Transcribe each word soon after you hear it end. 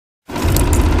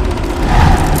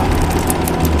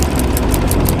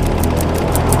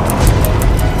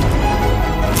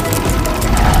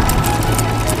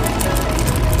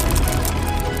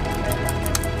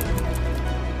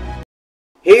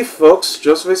folks,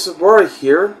 Joseph Sobora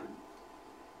here.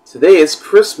 Today is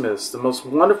Christmas, the most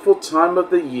wonderful time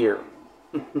of the year.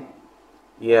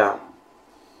 Yeah.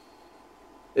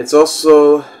 It's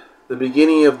also the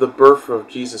beginning of the birth of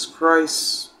Jesus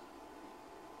Christ,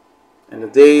 and the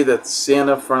day that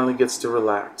Santa finally gets to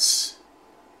relax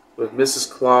with Mrs.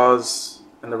 Claus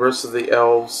and the rest of the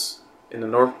elves in the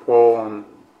North Pole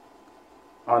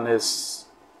on his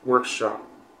workshop.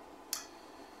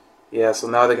 Yeah, so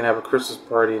now they can have a Christmas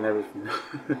party and everything.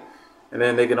 And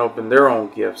then they can open their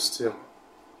own gifts too.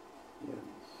 Yeah.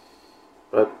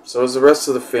 But so is the rest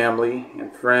of the family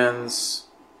and friends,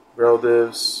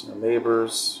 relatives, and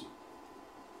neighbors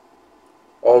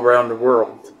all around the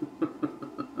world.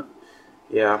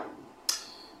 Yeah.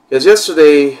 Because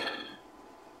yesterday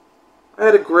I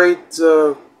had a great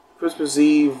Christmas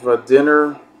Eve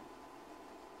dinner.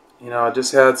 You know, I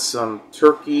just had some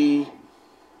turkey,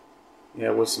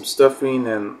 with some stuffing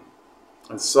and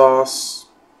sauce.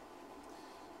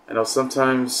 I know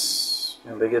sometimes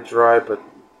they get dry, but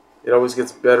it always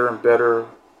gets better and better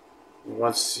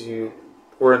once you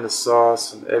pour in the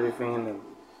sauce and everything, and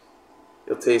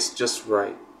it'll taste just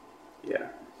right. Yeah.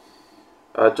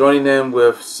 Joining in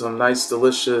with some nice,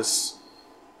 delicious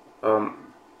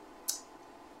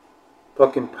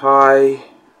pumpkin pie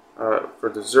for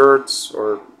desserts,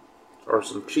 or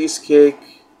some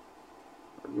cheesecake,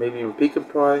 maybe even pecan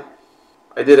pie.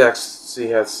 I did actually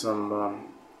have some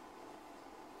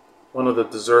one of the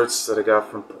desserts that I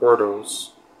got from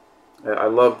Porto's. I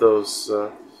love those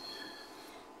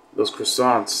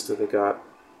croissants that they got,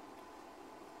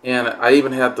 and I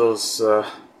even had those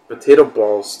potato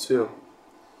balls too,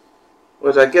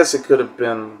 which I guess it could have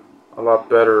been a lot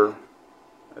better,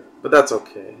 but that's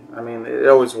okay. I mean, it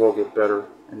always will get better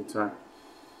anytime.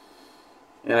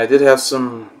 And I did have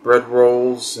some bread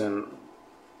rolls and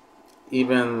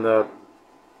even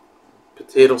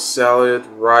potato salad,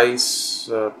 rice,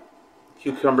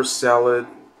 cucumber salad,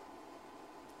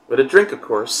 with a drink, of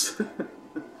course.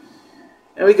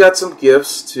 And we got some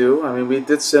gifts too. I mean, we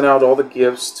did send out all the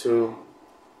gifts to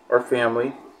our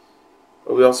family,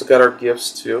 but we also got our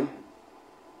gifts too.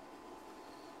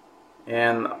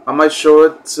 And I might show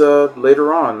it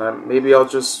later on. Maybe I'll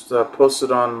just post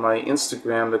it on my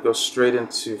Instagram that goes straight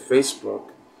into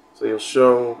Facebook, so you'll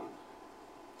show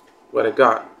what I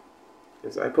got,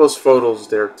 because I post photos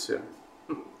there too,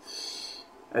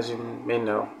 as you may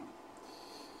know.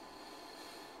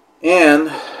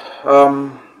 And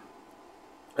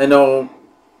I know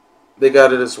they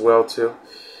got it as well too.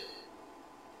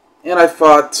 And I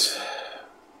thought,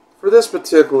 for this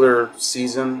particular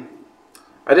season,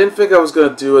 I didn't think I was going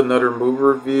to do another movie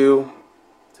review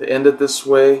to end it this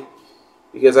way,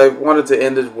 because I wanted to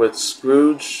end it with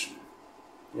Scrooge,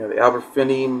 the Albert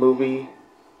Finney movie,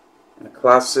 and a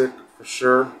classic for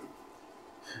sure,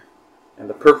 and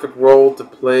the perfect role to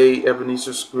play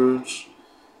Ebenezer Scrooge.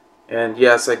 And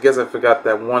yes, I guess I forgot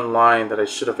that one line that I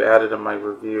should have added in my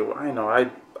review. I know, I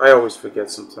always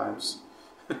forget sometimes.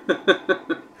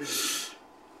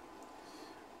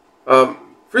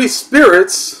 Free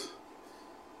spirits?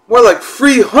 More like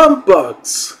free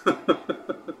humbugs!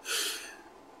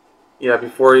 Yeah,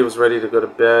 before he was ready to go to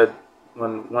bed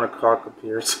when 1 o'clock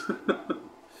appears.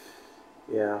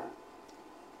 Yeah.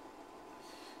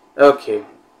 Okay.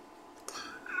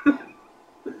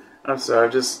 I'm sorry,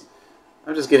 I'm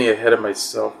just getting ahead of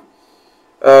myself.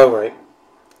 Alright.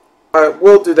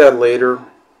 We'll do that later,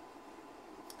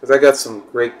 because I got some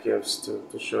great gifts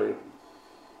to show you.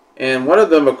 And one of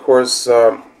them, of course,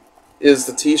 is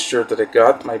the t-shirt that I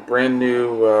got, my brand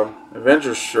new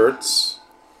Avengers shirts.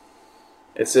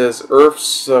 It says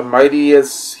Earth's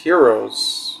Mightiest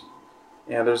Heroes.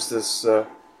 And there's this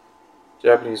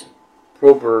Japanese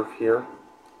proverb here.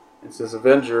 It says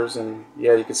Avengers, and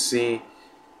yeah, you can see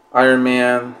Iron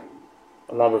Man,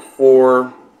 along with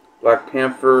Thor, Black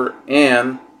Panther,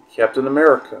 and Captain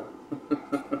America.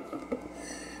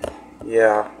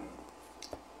 Yeah.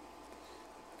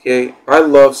 Okay, I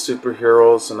love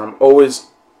superheroes, and I'm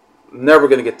never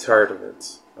going to get tired of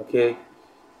it. Okay?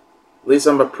 At least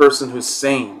I'm a person who's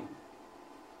sane.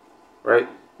 Right?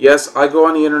 Yes, I go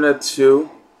on the internet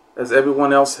too, as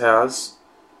everyone else has,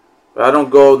 but I don't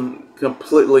go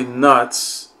completely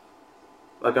nuts,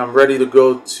 like I'm ready to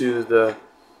go to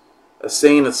a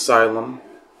sane asylum.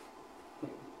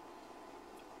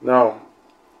 No.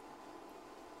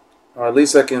 Or at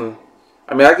least I can,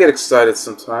 I mean, I get excited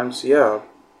sometimes, yeah,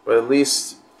 but at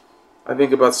least I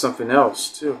think about something else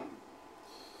too.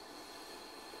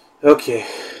 Okay,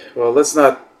 well, let's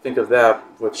not think of that,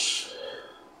 which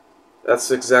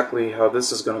that's exactly how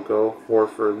this is going to go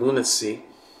for lunacy.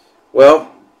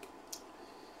 Well,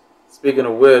 speaking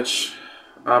of which,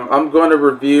 I'm going to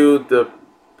review the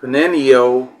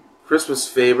perennial Christmas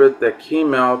favorite that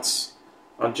came out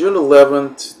on June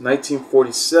 11th,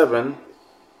 1947.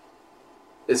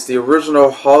 It's the original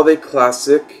holiday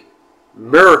classic,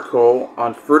 Miracle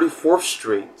on 34th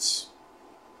Street,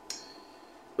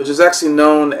 which is actually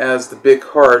known as The Big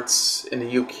Hearts in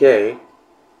the UK,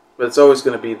 but it's always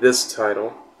going to be this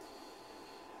title.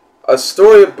 A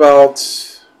story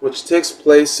which takes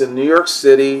place in New York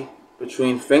City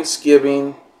between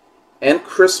Thanksgiving and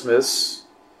Christmas,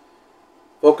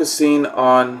 focusing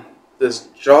on this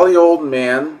jolly old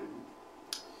man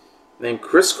named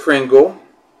Kris Kringle,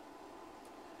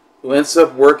 who ends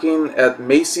up working at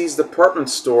Macy's department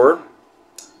store,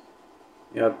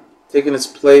 taking his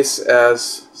place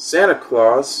as Santa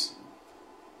Claus,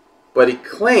 but he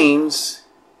claims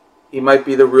he might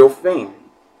be the real thing.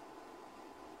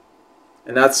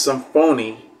 And that's some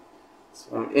phony,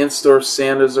 some in-store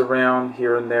Santas around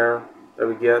here and there that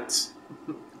we get,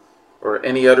 or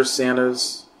any other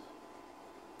Santas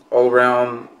all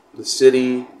around the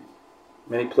city,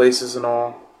 many places and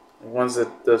all, and ones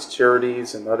that does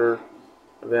charities and other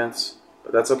events,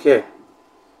 but that's okay.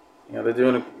 They're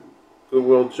doing a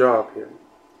goodwill job here.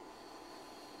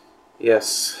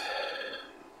 Yes,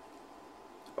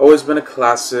 always been a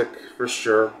classic for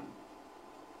sure.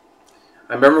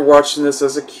 I remember watching this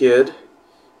as a kid.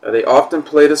 They often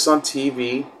play this on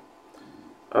TV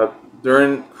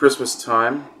during Christmas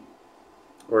time,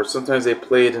 or sometimes they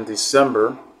play it in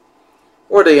December,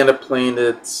 or they end up playing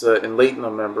it in late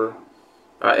November.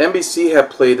 NBC had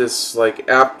played this like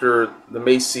after the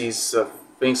Macy's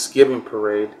Thanksgiving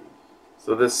parade,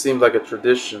 so this seemed like a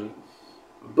tradition.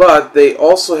 But they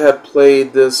also had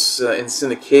played this in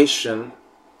syndication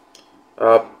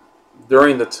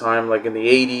during the time, like in the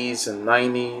 80s and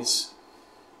 90s.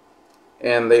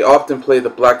 And they often played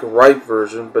the black and white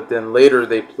version, but then later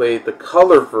they played the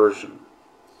color version,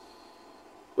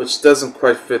 which doesn't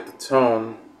quite fit the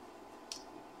tone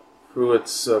through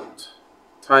its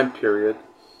time period,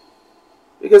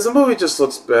 because the movie just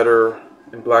looks better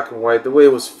in black and white, the way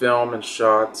it was filmed and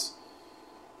shot.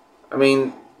 I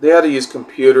mean, they had to use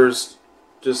computers,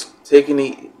 just taking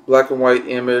the black and white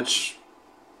image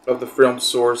of the film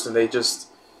source, and they just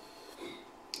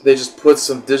put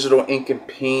some digital ink and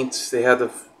paint. They had to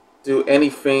do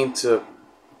anything to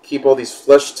keep all these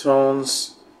flesh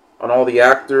tones on all the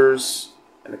actors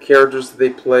and the characters that they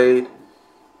played.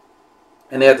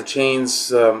 And they had to change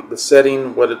the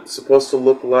setting, what it's supposed to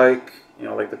look like,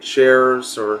 like the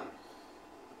chairs or,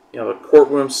 the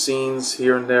courtroom scenes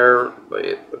here and there,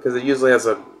 because it usually has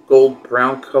a gold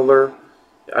brown color.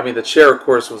 I mean, the chair, of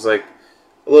course, was like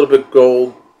a little bit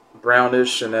gold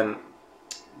brownish, and then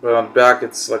but on the back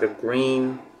it's like a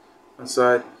green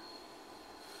inside.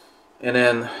 And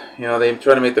then they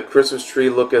try to make the Christmas tree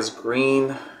look as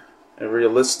green and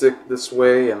realistic this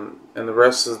way, and the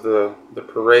rest of the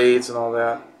parades and all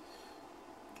that,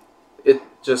 it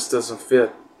just doesn't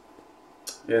fit.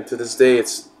 And to this day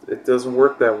it doesn't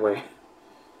work that way.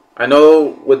 I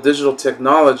know with digital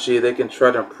technology they can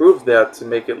try to improve that to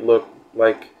make it look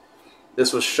like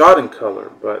this was shot in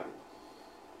color, but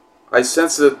I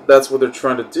sense that that's what they're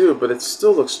trying to do, but it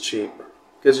still looks cheap,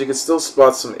 because you can still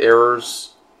spot some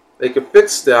errors. They could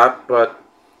fix that, but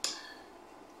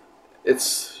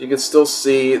you can still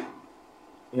see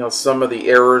some of the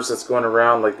errors that's going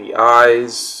around, like the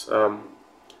eyes,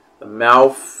 the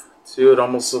mouth too. It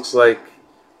almost looks like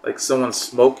someone's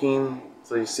smoking,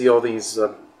 so you see all these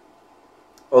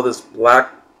all this black,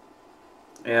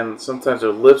 and sometimes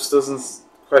their lips doesn't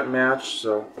quite match.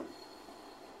 So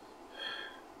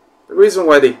the reason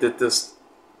why they did this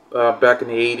back in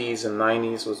the 80s and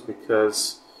 90s was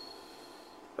because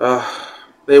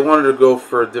they wanted to go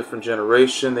for a different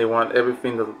generation. They want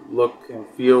everything to look and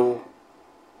feel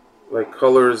like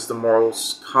color is the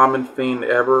most common thing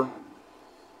ever.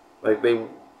 Like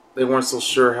they weren't so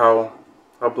sure how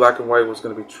black and white was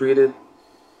going to be treated.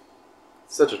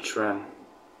 It's such a trend.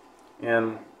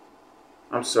 And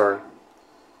I'm sorry.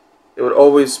 It would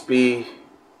always be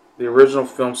the original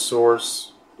film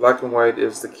source. Black and white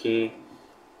is the key.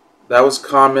 That was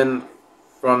common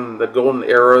from the golden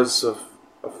eras of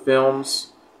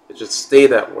films. It should stay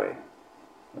that way.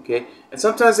 Okay? And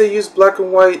sometimes they use black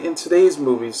and white in today's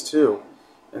movies too.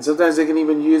 And sometimes they can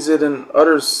even use it in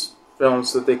other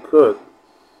films that they could.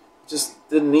 Just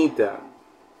didn't need that.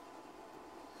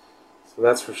 So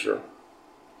that's for sure.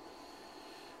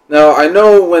 Now, I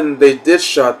know when they did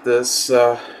shot this,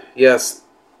 yes,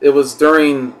 it was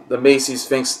during the Macy's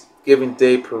Thanksgiving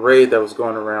Day parade that was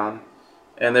going around,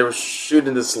 and they were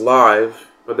shooting this live,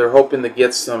 but they're hoping to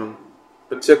get some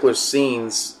particular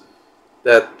scenes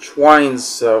that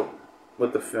twines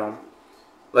with the film.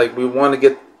 Like, we want to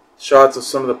get shots of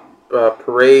some of the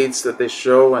parades that they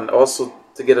show, and also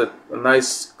to get a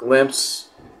nice glimpse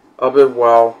of it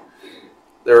while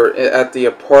they're at the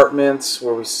apartments,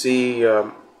 where we see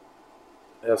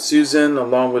Susan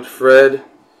along with Fred,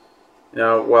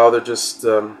 while they're just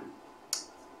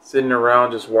sitting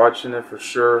around just watching it for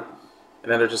sure.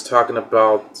 And then they're just talking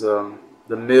about the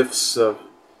myths of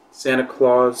Santa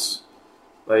Claus.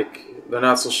 Like, they're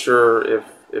not so sure if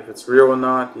it's real or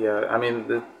not. Yeah, I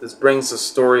mean, this brings a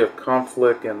story of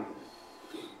conflict and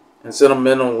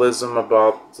sentimentalism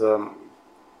about,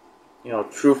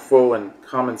 truthful and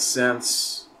common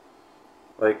sense.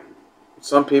 Like,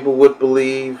 some people would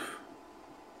believe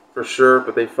for sure,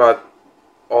 but they thought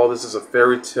all this is a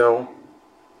fairy tale.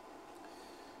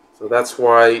 So that's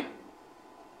why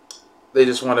they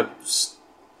just want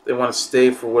to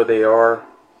stay for where they are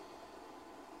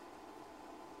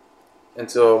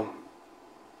until,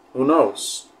 who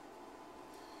knows?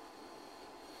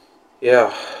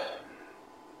 Yeah.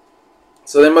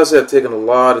 So they must have taken a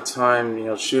lot of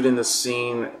time, shooting this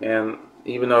scene, and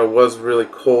even though it was really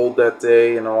cold that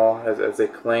day and all, as they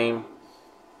claim,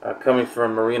 coming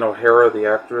from Maureen O'Hara, the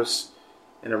actress,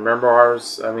 in her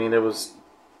memoirs, I mean,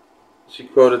 she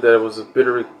quoted that it was a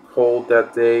bitterly cold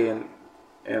that day, and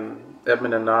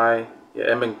Edmund and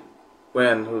Edmund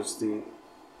Gwenn, who's the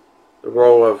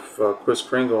role of Kris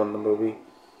Kringle in the movie,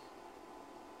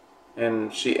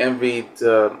 and she envied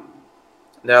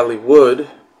Natalie Wood,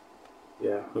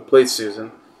 who played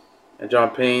Susan, and John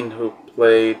Payne, who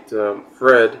played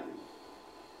Fred.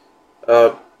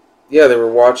 They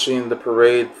were watching the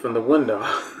parade from the window,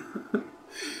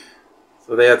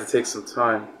 so they had to take some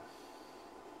time.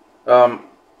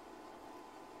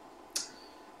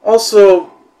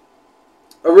 Also,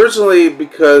 originally,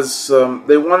 because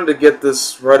they wanted to get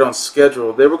this right on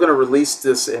schedule, they were going to release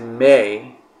this in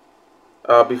May,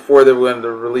 before they were going to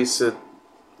release it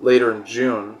later in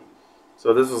June.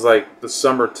 So this was like the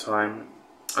summertime.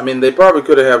 I mean, they probably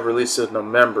could have released it in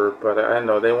November, but I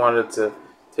know they wanted to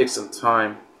take some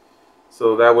time,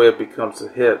 so that way it becomes a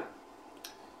hit,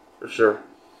 for sure.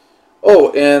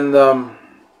 Oh, and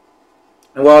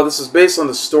while this is based on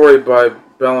the story by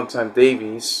Valentine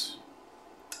Davies,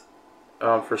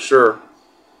 for sure,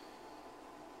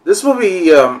 this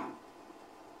movie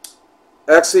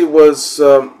actually was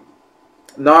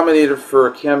nominated for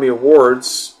Academy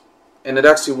Awards, and it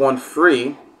actually won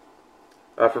 3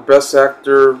 for Best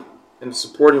Actor in the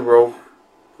Supporting Role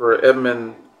for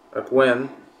Edmund Gwenn,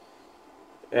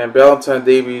 and Valentine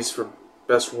Davies for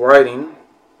Best Writing,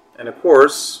 and of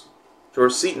course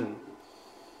George Seaton,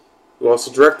 who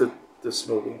also directed this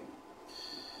movie.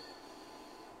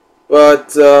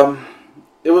 But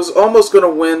it was almost going to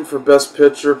win for Best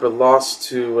Picture, but lost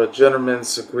to A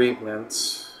Gentleman's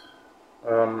Agreement,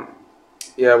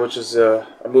 which is a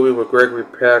movie with Gregory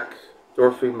Peck,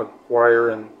 Dorothy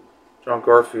McGuire, and John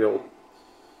Garfield.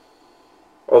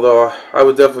 Although I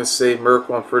would definitely say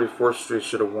Miracle on 34th Street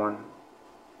should have won,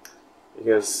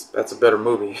 because that's a better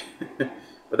movie.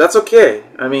 But that's okay.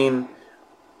 I mean,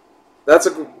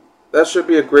 that should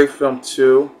be a great film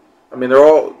too. I mean,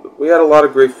 we had a lot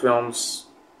of great films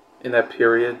in that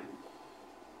period,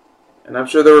 and I'm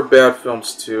sure there were bad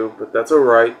films too, but that's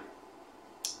alright.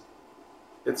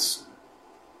 It's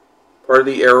part of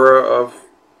the era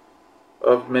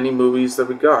of many movies that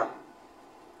we got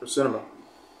for cinema.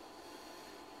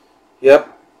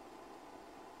 Yep.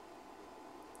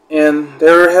 And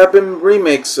there have been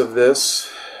remakes of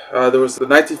this. There was the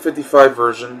 1955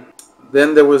 version.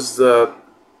 Then there was the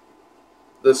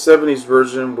 70s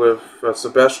version with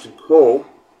Sebastian Coe,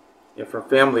 from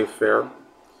Family Affair.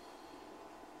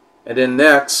 And then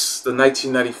next, the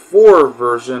 1994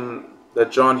 version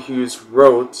that John Hughes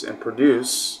wrote and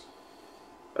produced,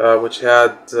 which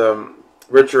had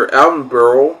Richard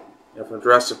Attenborough, from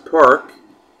Jurassic Park.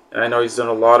 And I know he's done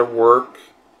a lot of work.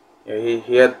 He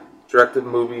had directed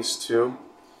movies too.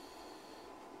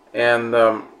 And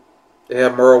they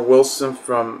had Merle Wilson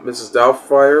from Mrs.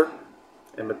 Doubtfire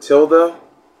and Matilda.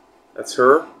 That's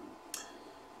her.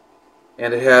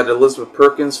 And it had Elizabeth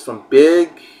Perkins from Big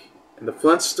and the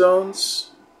Flintstones.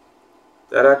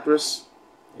 That actress.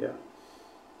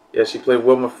 Yeah, she played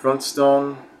Wilma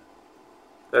Flintstone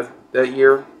that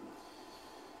year.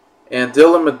 And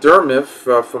Dylan McDermott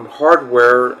from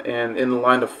Hardware and In the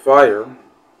Line of Fire.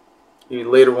 He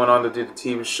later went on to do the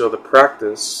TV show The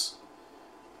Practice.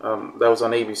 That was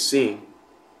on ABC.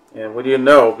 And what do you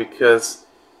know? Because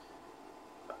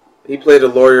he played a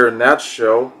lawyer in that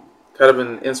show. Kind of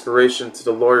an inspiration to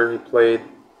the lawyer he played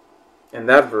in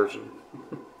that version.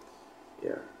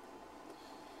 Yeah.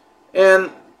 And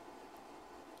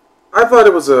I thought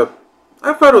it was a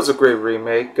I thought it was a great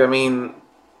remake. I mean,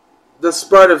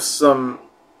 despite of some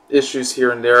issues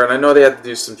here and there, and I know they had to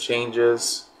do some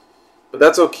changes, but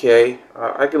that's okay.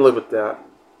 I can live with that.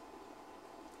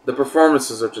 The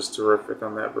performances are just terrific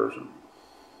on that version.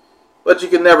 But you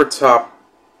can never top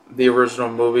the original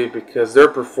movie because their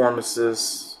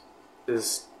performances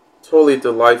is totally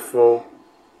delightful,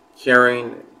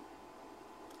 caring,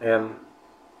 and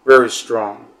very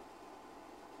strong.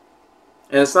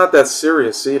 And it's not that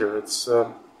serious either. It's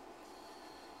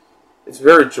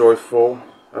very joyful,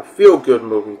 a feel-good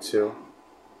movie too.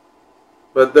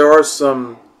 But there are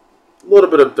some little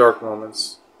bit of dark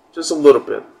moments, just a little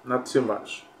bit, not too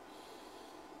much.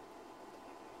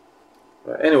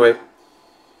 But anyway,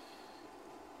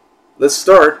 let's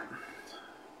start,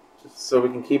 just so we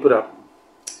can keep it up.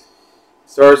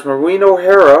 Stars Maureen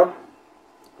O'Hara,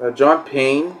 John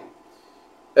Payne,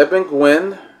 Edmund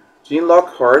Gwenn, Jean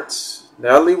Lockhart,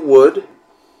 Natalie Wood,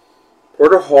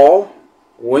 Porter Hall,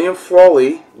 William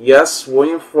Frawley, yes,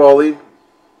 William Frawley,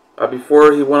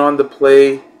 before he went on to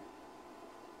play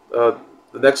the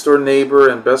next door neighbor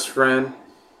and best friend,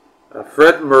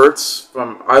 Fred Mertz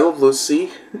from Isle of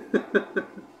Lucy,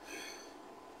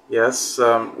 yes,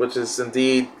 which is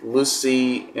indeed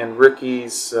Lucy and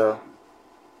Ricky's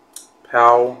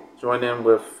pal, joined in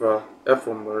with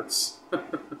Ethel Mertz.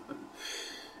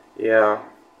 Yeah.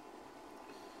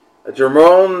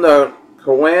 Jerome,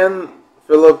 Cowan,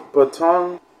 Philip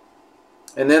Tonge,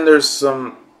 and then there's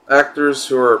some actors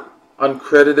who are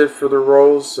uncredited for their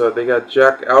roles. They got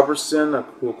Jack Albertson,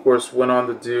 who of course went on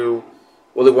to do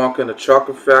Willy Wonka and the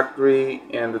Chocolate Factory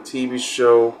and the TV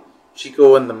show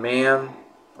Chico and the Man,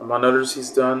 among others he's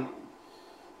done.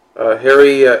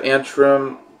 Harry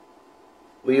Antrim,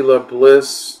 Leela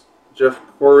Bliss, Jeff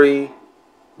Corey,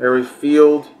 Mary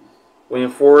Field,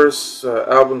 William Forrest,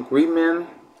 Alvin Greenman,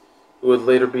 who would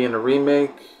later be in a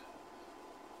remake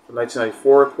from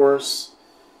 1994, of course.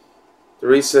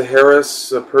 Teresa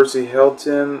Harris, Percy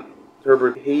Helton,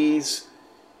 Herbert Hayes,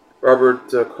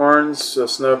 Robert Carnes,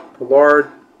 Snow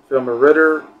Pollard, Thelma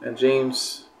Ritter, and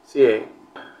James C.A.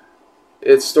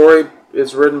 Its story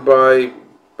is written by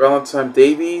Valentine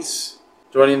Davies,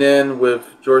 joining in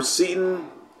with George Seaton,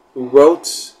 who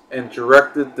wrote and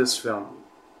directed this film.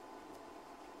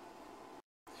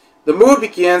 The movie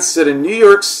begins set in New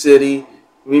York City.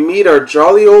 We meet our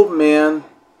jolly old man,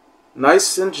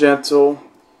 nice and gentle,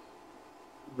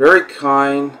 very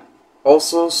kind,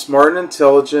 also smart and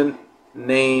intelligent,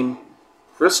 named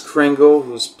Kris Kringle,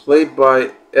 who's played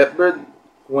by Edmund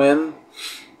Gwenn,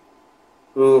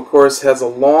 who of course has a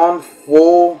long,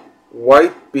 full,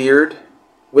 white beard,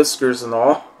 whiskers and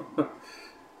all,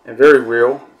 and very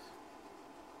real,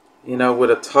 you know, with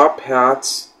a top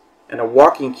hat and a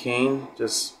walking cane,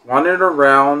 just wandering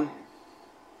around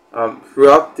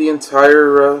throughout the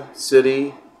entire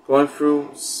city, going through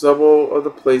several of the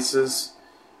places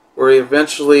where he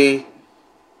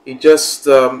just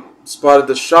spotted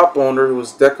the shop owner who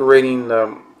was decorating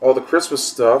all the Christmas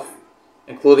stuff,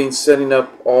 including setting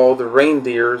up all the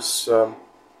reindeers for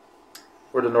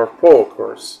the North Pole, of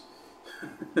course.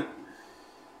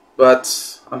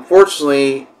 But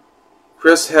unfortunately,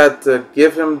 Chris had to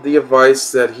give him the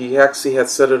advice that he actually had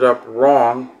set it up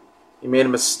wrong. He made a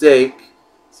mistake,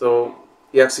 so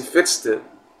he actually fixed it.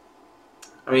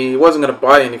 I mean, he wasn't going to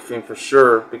buy anything for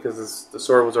sure because the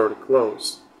store was already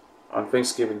closed on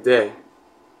Thanksgiving Day.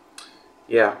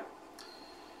 Yeah.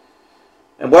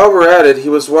 And while we're at it, he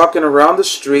was walking around the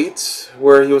street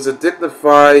where he was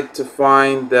dignified to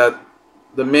find that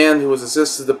the man who was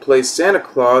assisted to play Santa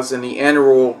Claus in the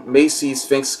annual Macy's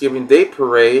Thanksgiving Day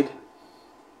Parade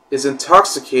is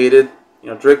intoxicated, you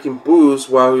know, drinking booze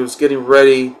while he was getting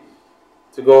ready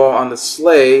to go on the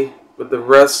sleigh with the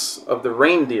rest of the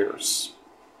reindeers,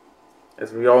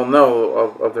 as we all know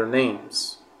of their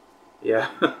names. Yeah.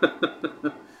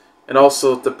 And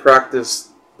also to practice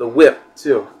the whip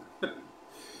too.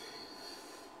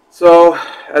 So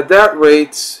at that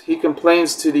rate, he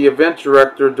complains to the event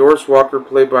director, Doris Walker,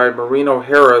 played by Maureen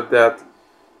O'Hara, that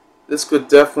this could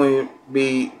definitely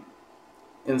be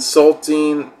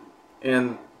insulting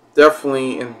and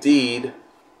definitely indeed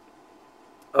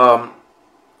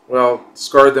well,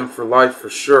 scarred them for life for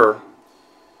sure.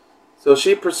 So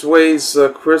she persuades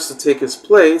Chris to take his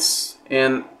place,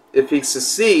 and if he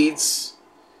succeeds,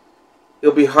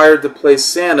 he'll be hired to play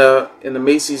Santa in the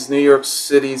Macy's New York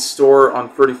City store on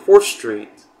 34th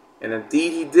Street. And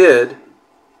indeed he did,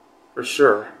 for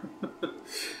sure.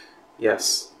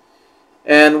 Yes.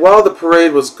 And while the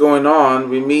parade was going on,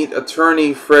 we meet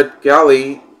attorney Fred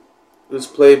Galley, who's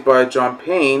played by John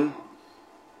Payne,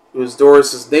 who is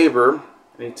Doris's neighbor.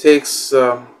 And he takes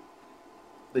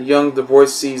the young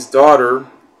divorcee's daughter,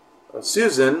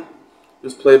 Susan,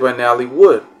 who's played by Natalie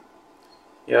Wood.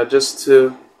 Yeah, just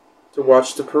to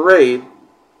watch the parade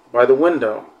by the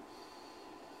window.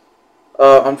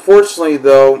 Unfortunately,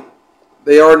 though,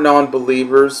 they are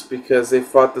non-believers because they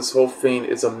thought this whole thing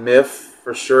is a myth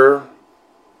for sure.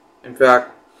 In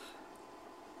fact,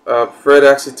 Fred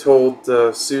actually told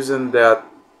Susan that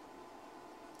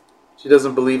she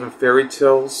doesn't believe in fairy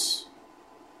tales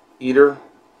either.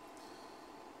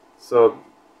 So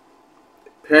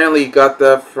apparently he got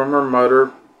that from her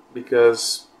mother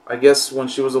because I guess when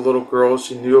she was a little girl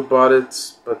she knew about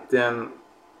it, but then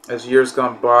as years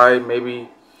gone by, maybe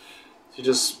she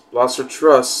just lost her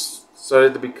trust,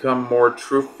 started to become more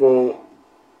truthful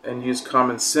and use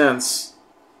common sense,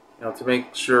 to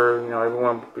make sure,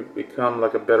 everyone become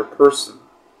like a better person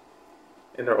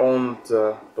in their own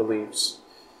beliefs.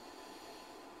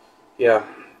 Yeah.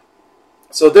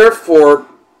 So therefore,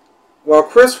 while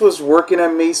Chris was working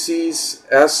at Macy's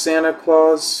as Santa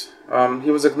Claus,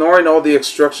 he was ignoring all the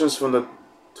instructions from the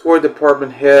toy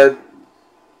department head,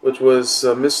 which was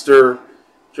Mr.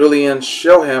 Julian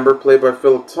Shellhammer, played by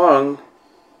Philip Tonge,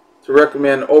 to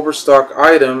recommend overstock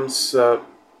items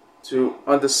to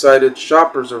undecided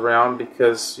shoppers around,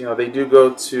 because they do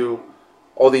go to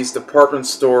all these department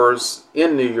stores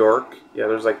in New York. Yeah,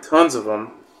 there's like tons of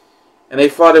them, and they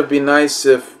thought it'd be nice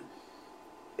if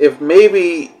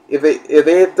they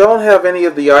don't have any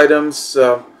of the items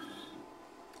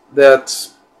that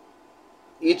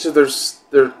each of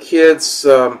their kids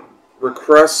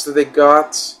requests that they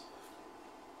got,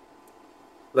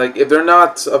 like if they're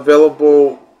not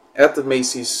available at the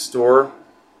Macy's store,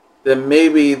 then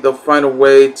maybe they'll find a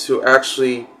way to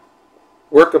actually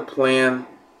work a plan,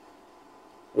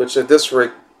 which at this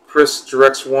rate, Chris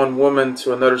directs one woman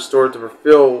to another store to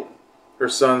fulfill her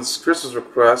son's Christmas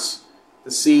request,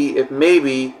 to see if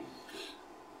maybe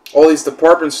all these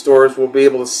department stores will be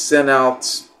able to send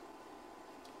out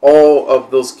all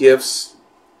of those gifts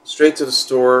straight to the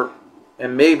store,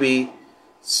 and maybe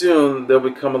soon they'll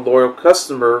become a loyal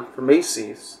customer for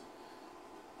Macy's.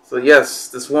 So yes,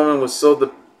 this woman was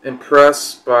so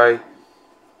impressed by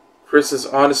Chris's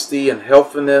honesty and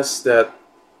helpfulness that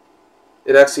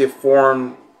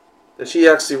she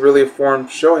actually really informed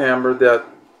Showhammer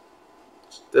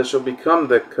that she'll become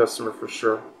the customer for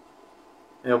sure,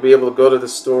 and he'll be able to go to the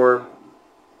store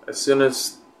as soon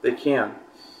as they can.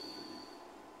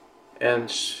 And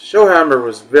Showhammer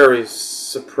was very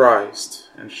surprised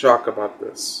and shocked about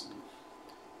this.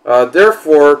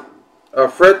 Therefore,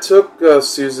 Fred took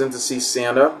Susan to see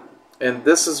Santa, and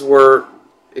this is where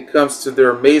it comes to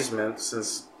their amazement,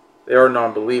 since they are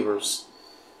non-believers.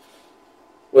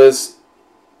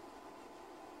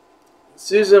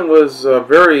 Susan was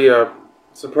very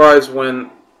surprised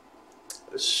when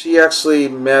she actually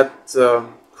met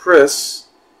Chris,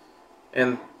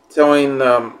 and telling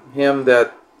him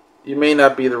that you may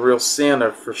not be the real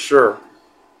Santa for sure.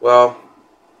 Well,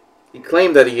 he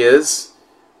claimed that he is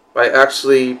by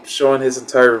actually showing his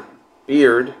entire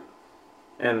beard,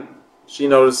 and she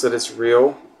noticed that it's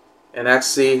real, and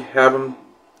actually have him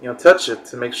touch it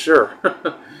to make sure.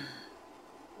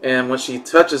 And when she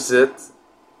touches it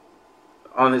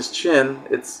on his chin,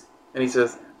 and he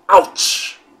says,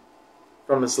 "Ouch!"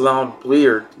 from his long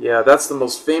beard. Yeah, that's the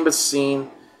most famous scene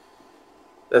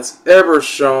that's ever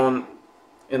shown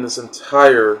in this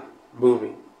entire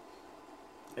movie,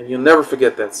 and you'll never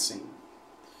forget that scene.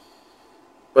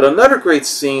 But another great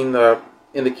scene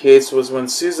in the case was when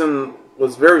Susan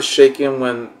was very shaken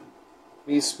when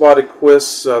he spotted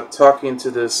Chris talking to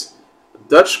this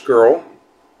Dutch girl,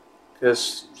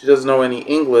 because she doesn't know any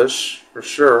English for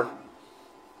sure.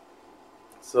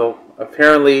 So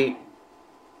apparently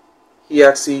he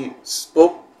actually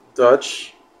spoke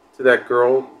Dutch to that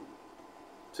girl,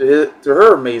 to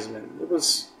her amazement. It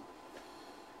was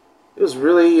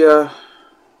really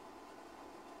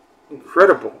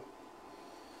incredible.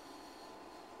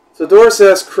 So Doris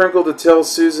asked Crinkle to tell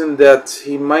Susan that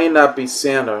he might not be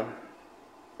Santa,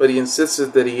 but he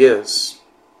insisted that he is,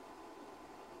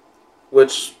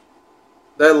 which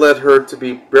that led her to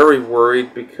be very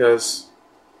worried, because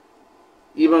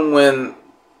even when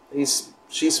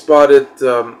she spotted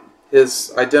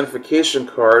his identification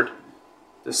card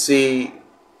to see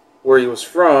where he was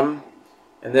from,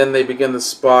 and then they begin to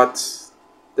spot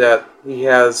that he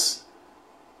has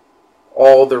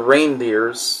all the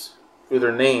reindeers through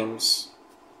their names.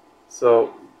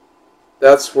 So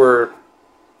that's where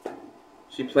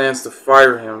she plans to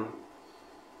fire him,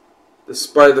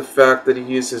 despite the fact that he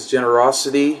used his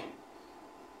generosity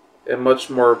and much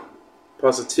more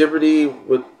positivity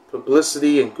with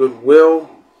publicity and goodwill,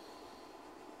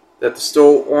 that the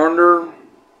store owner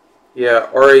Yeah,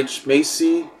 R.H.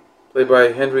 Macy, played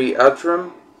by Henry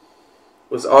Outram,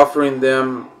 was offering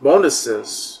them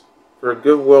bonuses for a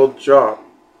goodwill job.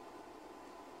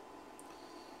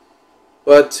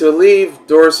 But to leave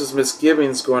Doris's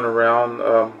misgivings going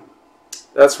around,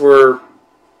 that's where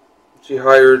she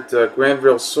hired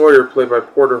Granville Sawyer, played by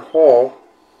Porter Hall,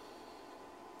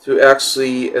 to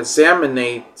actually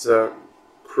examine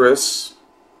Chris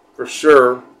for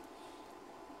sure.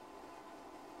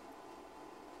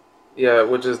 Yeah,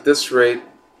 which is at this rate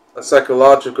a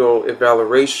psychological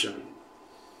evaluation,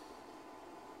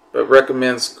 but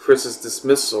recommends Chris's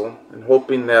dismissal and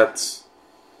hoping that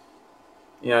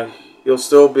he'll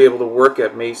still be able to work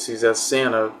at Macy's as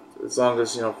Santa as long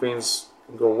as things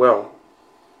can go well.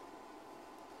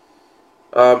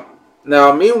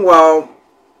 Now, meanwhile,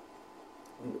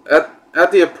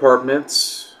 at the apartment,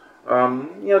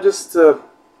 just to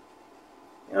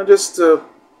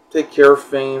take care of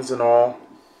things and all.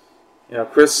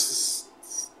 Chris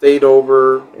stayed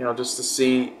over, just to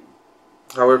see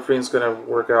how everything's going to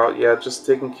work out. Yeah, just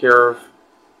taking care of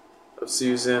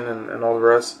Susan and all the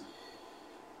rest.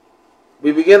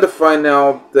 We begin to find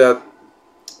out that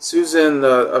Susan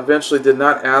eventually did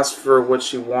not ask for what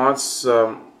she wants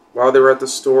while they were at the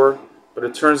store, but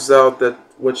it turns out that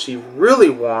what she really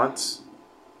wants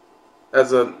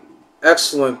as an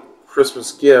excellent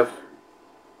Christmas gift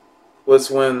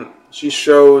was when she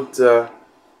showed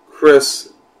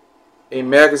Chris a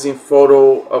magazine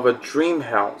photo of a dream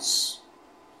house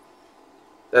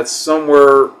that's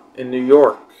somewhere in New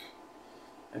York,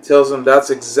 and tells him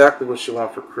that's exactly what she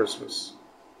wants for Christmas.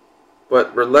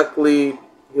 But reluctantly,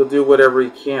 he'll do whatever he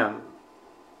can,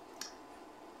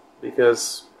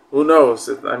 because who knows?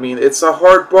 I mean, it's a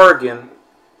hard bargain,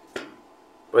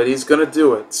 but he's going to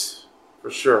do it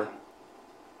for sure.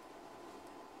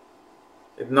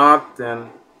 If not,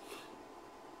 then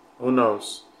who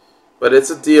knows? But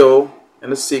it's a deal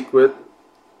and a secret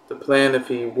to plan if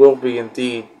he will be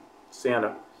indeed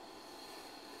Santa.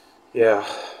 Yeah.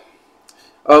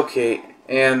 Okay,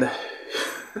 and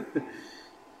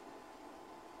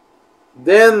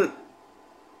then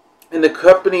in the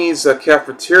company's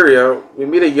cafeteria, we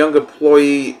meet a young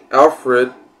employee,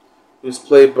 Alfred, who's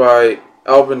played by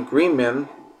Alvin Greenman,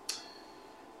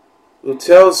 who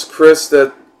tells Chris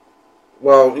that,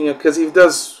 well, because he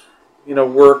does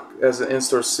work as an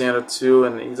in-store Santa too,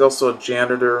 and he's also a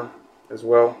janitor as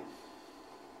well.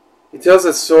 He tells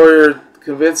that Sawyer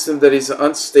convinced him that he's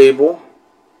unstable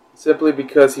simply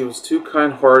because he was too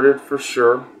kind-hearted for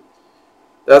sure.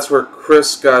 That's where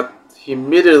Chris got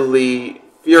immediately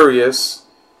furious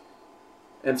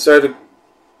and started to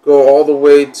go all the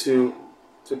way to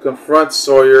confront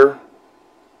Sawyer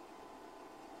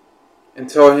and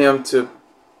tell him to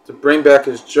bring back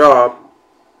his job,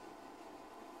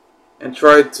 and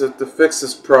tried to fix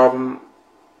this problem,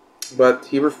 but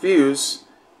he refused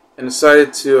and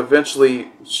decided to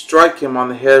eventually strike him on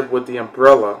the head with the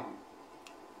umbrella,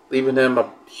 leaving him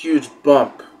a huge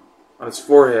bump on his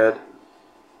forehead.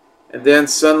 And then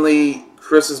suddenly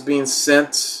Chris is being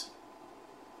sent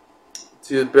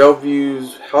to Bellevue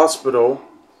Hospital,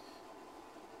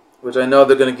 which I know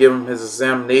they're going to give him his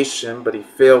examination, but he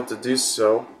failed to do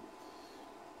so.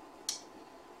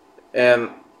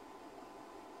 And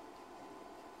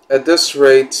at this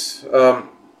rate,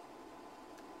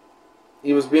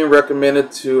 he was being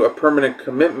recommended to a permanent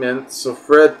commitment, so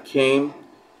Fred came,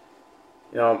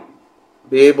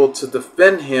 be able to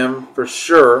defend him for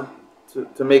sure,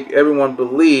 to make everyone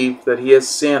believe that he is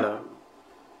Santa.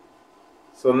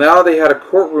 So now they had a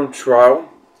courtroom trial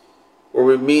where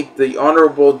we meet the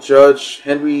Honorable Judge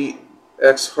Henry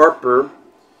X. Harper,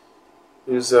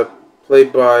 who's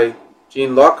played by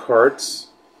Gene Lockhart.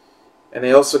 And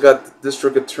they also got the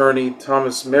District Attorney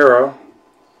Thomas Mera,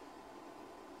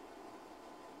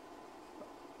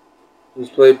 who's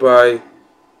played by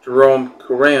Jerome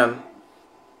Cowan,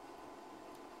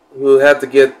 who had to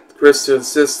get Chris to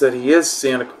insist that he is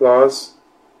Santa Claus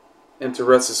and to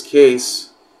rest his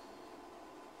case,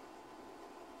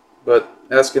 but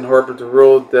asking Harper to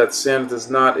rule that Santa does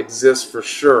not exist for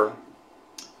sure.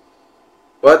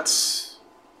 But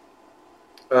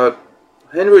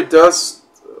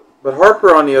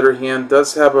Harper, on the other hand,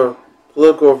 does have a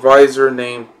political advisor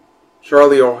named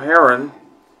Charlie O'Haran,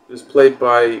 who's played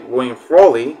by William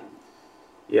Frawley,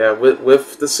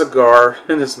 with the cigar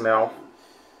in his mouth,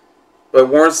 but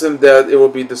warns him that it will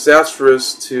be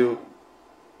disastrous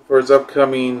for his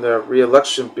upcoming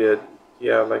re-election bid.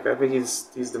 Yeah, I think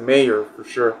he's the mayor for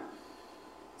sure.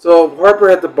 So Harper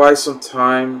had to buy some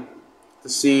time to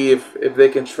see if they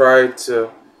can try to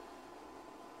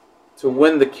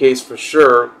win the case for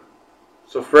sure,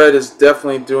 So Fred is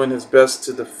definitely doing his best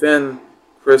to defend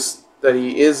Chris that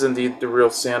he is indeed the real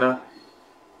Santa.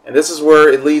 And this is where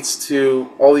it leads to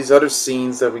all these other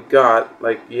scenes that we got.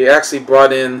 Like, he actually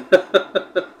brought in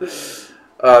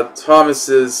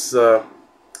Thomas's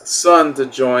son to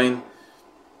join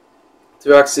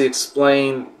to actually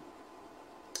explain,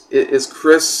 is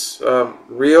Chris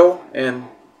real? And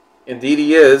indeed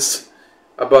he is,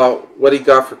 about what he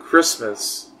got for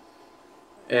Christmas.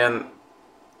 And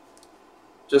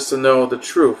just to know the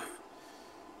truth.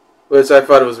 Which I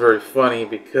thought it was very funny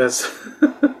because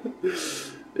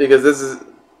because this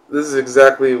is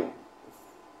exactly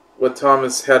what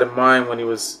Thomas had in mind when he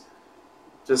was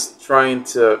just trying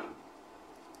to,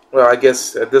 well, I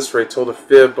guess at this rate, told a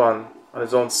fib on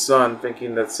his own son,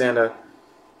 thinking that Santa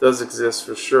does exist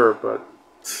for sure. But,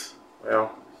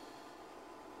 well,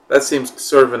 that seems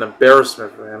sort of an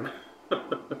embarrassment for him.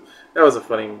 That was a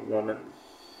funny moment.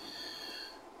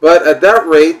 But at that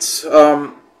rate,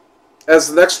 as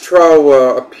the next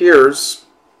trial appears,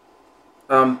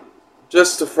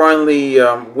 just to finally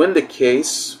win the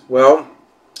case, well,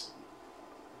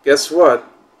 guess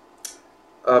what?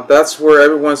 That's where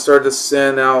everyone started to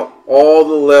send out all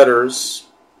the letters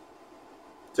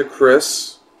to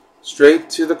Chris, straight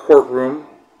to the courtroom.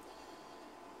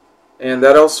 And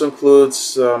that also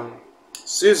includes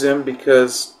Susan,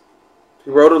 because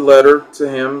he wrote a letter to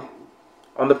him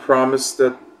on the promise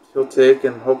that he'll take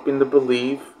and hoping to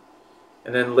believe.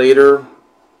 And then later,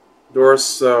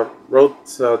 Doris wrote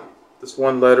this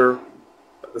one letter,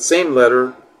 the same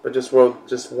letter, but just wrote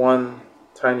just one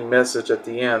tiny message at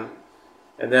the end.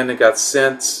 And then it got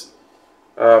sent.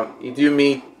 You do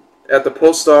meet at the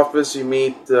post office. You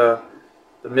meet the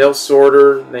mail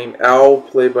sorter named Al,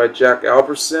 played by Jack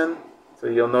Albertson. So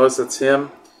you'll notice that's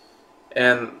him.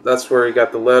 And that's where he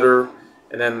got the letter.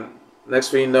 And then next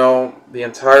thing you know, the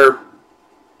entire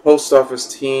post office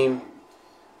team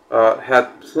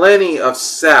had plenty of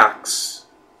sacks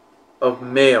of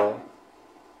mail,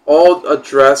 all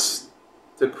addressed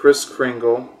to Kris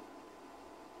Kringle,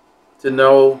 to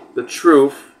know the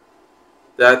truth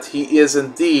that he is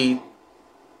indeed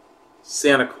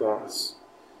Santa Claus.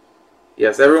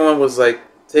 Yes, everyone was like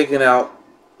taking out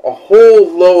a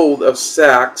whole load of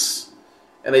sacks,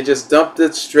 and they just dumped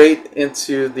it straight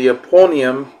into the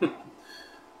Eponium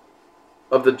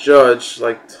of the judge,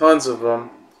 like tons of them.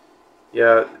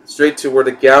 Yeah, straight to where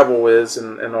the gavel is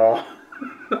and all.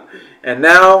 And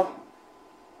now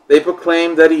they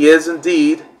proclaim that he is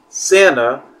indeed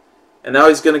Santa, and now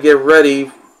he's going to get ready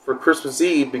for Christmas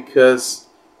Eve, because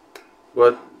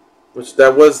which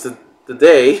that was the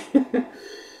day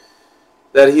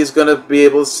that he's going to be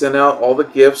able to send out all the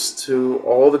gifts to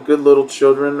all the good little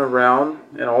children around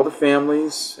and all the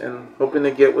families, and hoping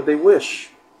to get what they wish,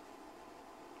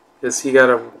 because he had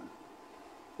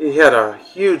a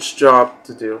huge job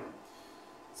to do.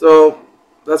 So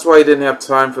that's why he didn't have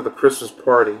time for the Christmas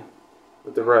party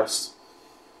with the rest.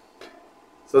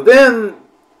 So then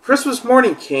Christmas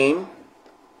morning came,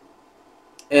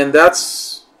 and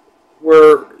that's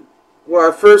where, well,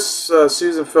 at first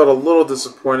Susan felt a little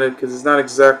disappointed, because it's not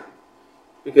exact,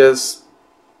 because,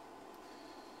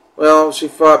 well, she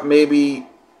thought maybe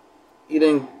she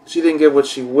didn't get what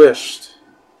she wished.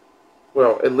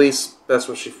 Well, at least that's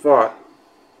what she thought.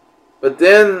 But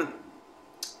then,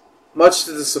 much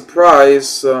to the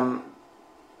surprise,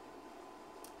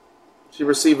 she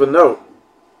received a note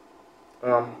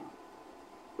along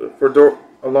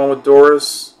with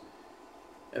Doris,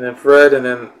 and then Fred,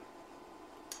 and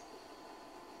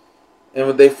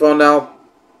when they found out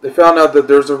that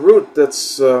there's a route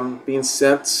that's being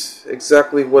sent,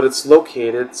 exactly what it's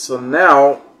located. So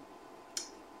now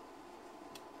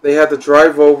they had to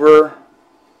drive over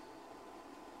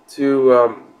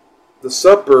to the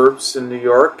suburbs in New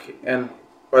York, and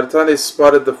by the time they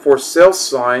spotted the for sale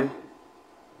sign,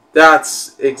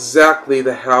 that's exactly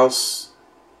the house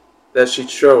that she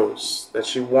chose, that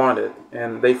she wanted.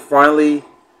 And they finally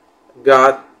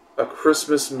got a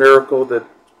Christmas miracle that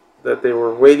they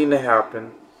were waiting to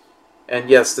happen. And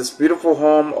yes, this beautiful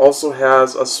home also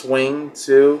has a swing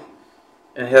too,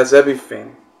 and has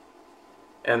everything.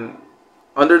 And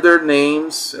under their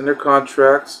names and their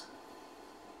contracts,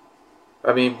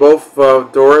 I mean, both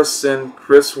Doris and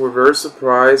Chris were very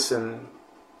surprised, and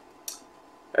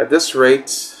at this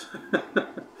rate,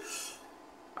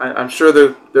 I'm sure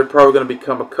they're probably going to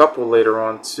become a couple later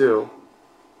on too.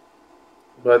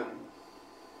 But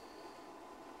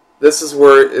this is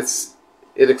where it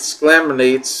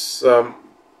exclamates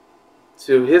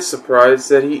to his surprise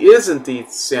that he is indeed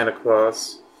Santa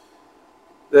Claus,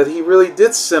 that he really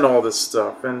did send all this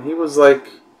stuff, and he was like,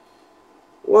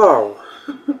 wow.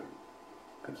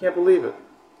 I can't believe it.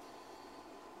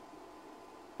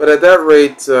 But at that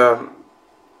rate,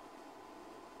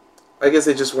 I guess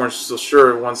they just weren't so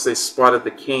sure once they spotted the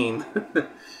cane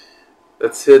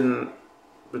that's hidden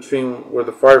between where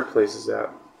the fireplace is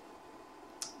at.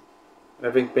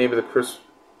 I think maybe the Chris.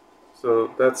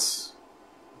 So that's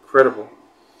incredible.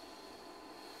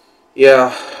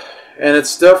 Yeah, and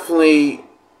it's definitely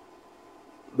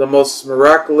the most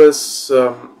miraculous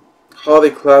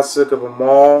holiday classic of them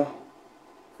all,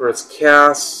 for its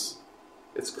cast,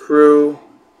 its crew,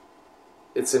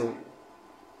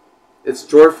 its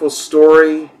joyful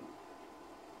story.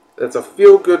 It's a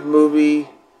feel-good movie,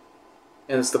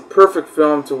 and it's the perfect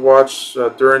film to watch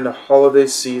during the holiday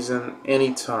season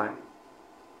anytime.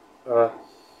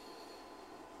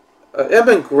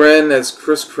 Edmund Gwenn as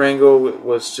Kris Kringle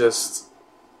was just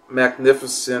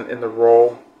magnificent in the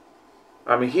role.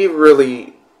 I mean, he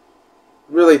really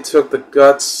took the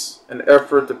guts and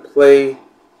effort to play,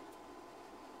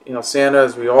 Santa,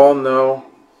 as we all know,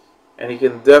 and he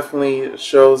can definitely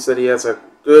shows that he has a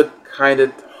good, kind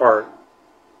heart,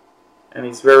 and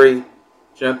he's very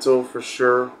gentle for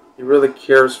sure. He really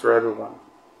cares for everyone.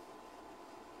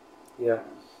 Yeah.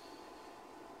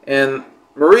 And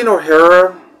Maureen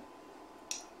O'Hara,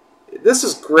 this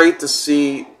is great to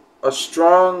see a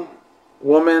strong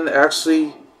woman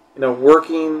actually,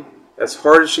 working as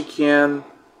hard as she can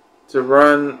to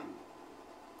run,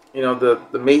 the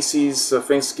Macy's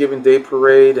Thanksgiving Day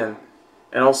Parade,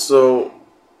 and also,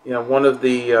 one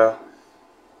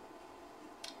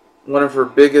of her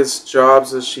biggest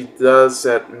jobs is she does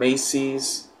at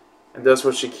Macy's, and does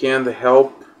what she can to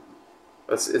help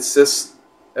assist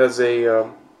as a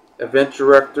event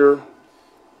director,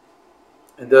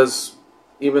 and does,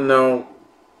 even though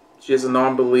she is a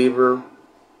non-believer,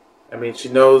 I mean, she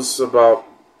knows about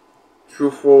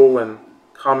truthful and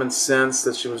common sense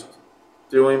that she was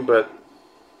doing,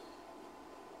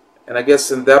 and I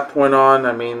guess in that point on,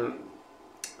 I mean,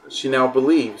 she now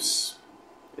believes.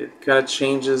 It kind of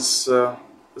changes the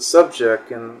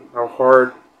subject and how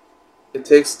hard it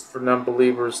takes for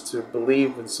non-believers to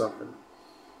believe in something.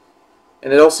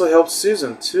 And it also helps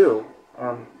Susan too.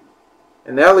 And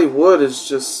Natalie Wood is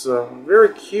just very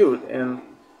cute and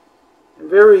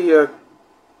very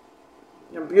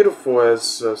beautiful as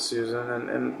Susan,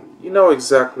 and you know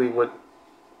exactly what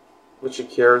she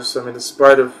cares. I mean,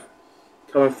 despite of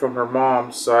coming from her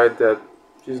mom's side, that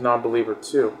she's a non-believer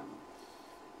too,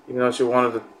 even though she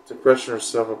wanted to question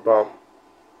herself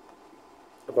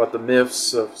about the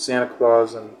myths of Santa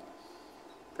Claus and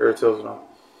fairy tales and all.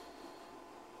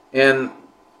 And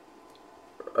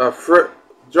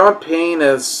John Payne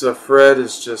as Fred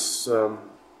is just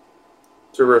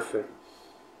terrific.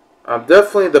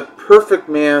 Definitely the perfect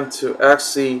man to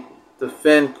actually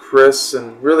defend Chris,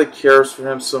 and really cares for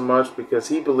him so much because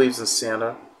he believes in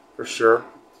Santa for sure.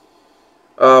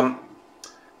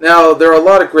 Now there are a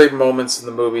lot of great moments in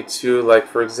the movie too, like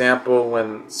for example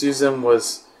when Susan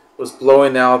was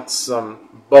blowing out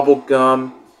some bubble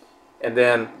gum, and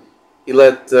then he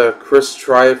let Chris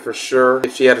try it for sure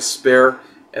if she had a spare,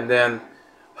 and then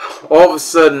all of a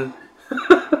sudden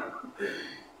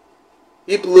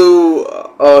he blew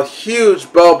a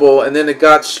huge bubble, and then it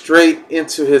got straight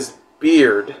into his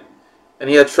beard, and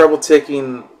he had trouble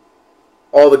taking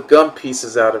all the gum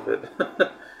pieces out of it.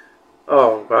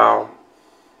 Oh wow!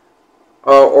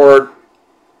 Or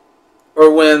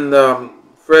when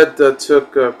Fred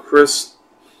took Chris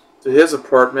to his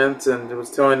apartment and was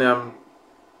telling him,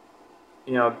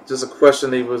 just a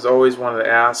question that he was always wanted to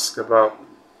ask about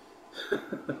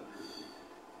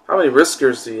how many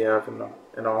whiskers do you have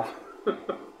and all.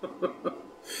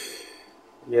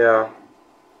 Yeah,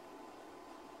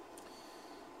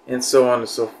 and so on and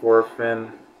so forth,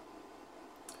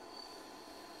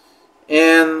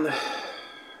 and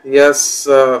yes,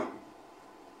 there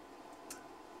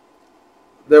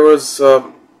was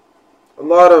a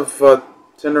lot of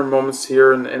tender moments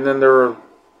here, and then there were,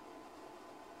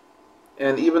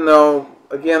 and even though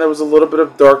again there was a little bit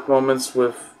of dark moments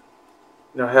with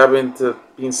having to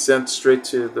being sent straight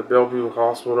to the Bellevue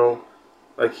hospital,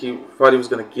 like he thought he was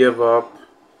going to give up,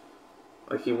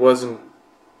 like he wasn't,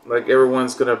 like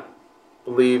everyone's going to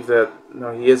believe that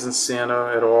no, he isn't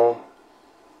Santa at all.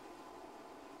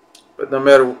 But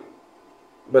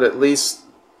but at least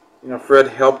Fred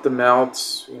helped him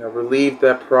out, relieved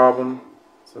that problem,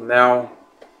 so now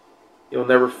he'll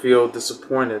never feel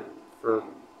disappointed for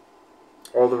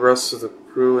all the rest of the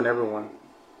crew and everyone.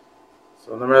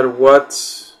 So no matter what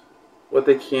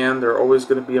they can, there's always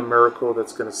going to be a miracle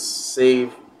that's going to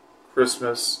save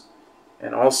Christmas,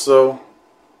 and also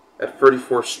at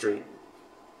 34th Street.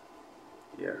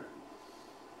 Yeah.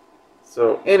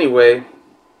 So anyway,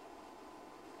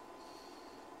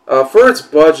 For its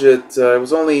budget, it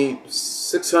was only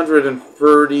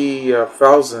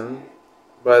 630,000,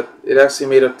 but it actually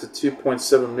made up to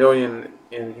 2.7 million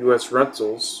in U.S.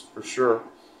 rentals for sure.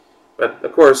 But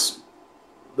of course,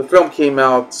 the film came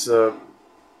out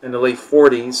in the late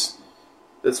 40s.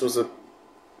 This was a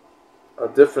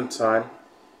different time.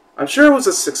 I'm sure it was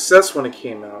a success when it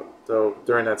came out, though,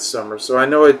 during that summer. So I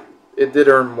know it did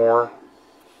earn more.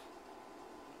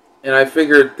 And I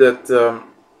figured that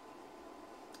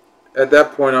at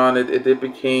that point on, it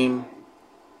became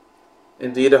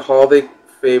indeed a holiday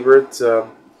favorite.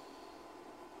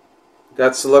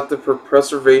 Got selected for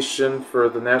preservation for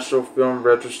the National Film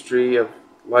Registry of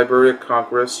Library of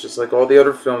Congress, just like all the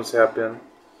other films have been.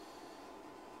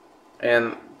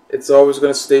 And it's always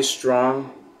going to stay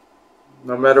strong,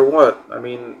 no matter what. I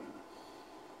mean,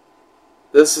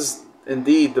 this is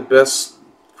indeed the best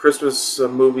Christmas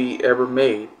movie ever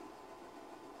made.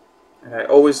 And I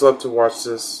always love to watch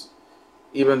this,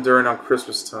 even during on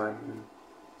Christmas time. And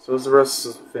so is the rest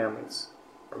of the families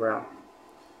around.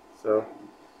 So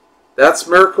that's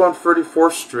Miracle on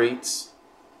 34th Street,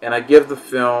 and I give the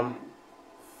film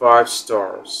 5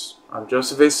 stars. I'm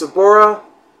Joseph A. Sobora,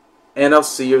 and I'll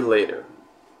see you later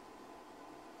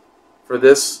for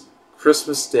this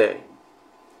Christmas Day.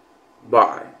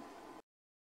 Bye.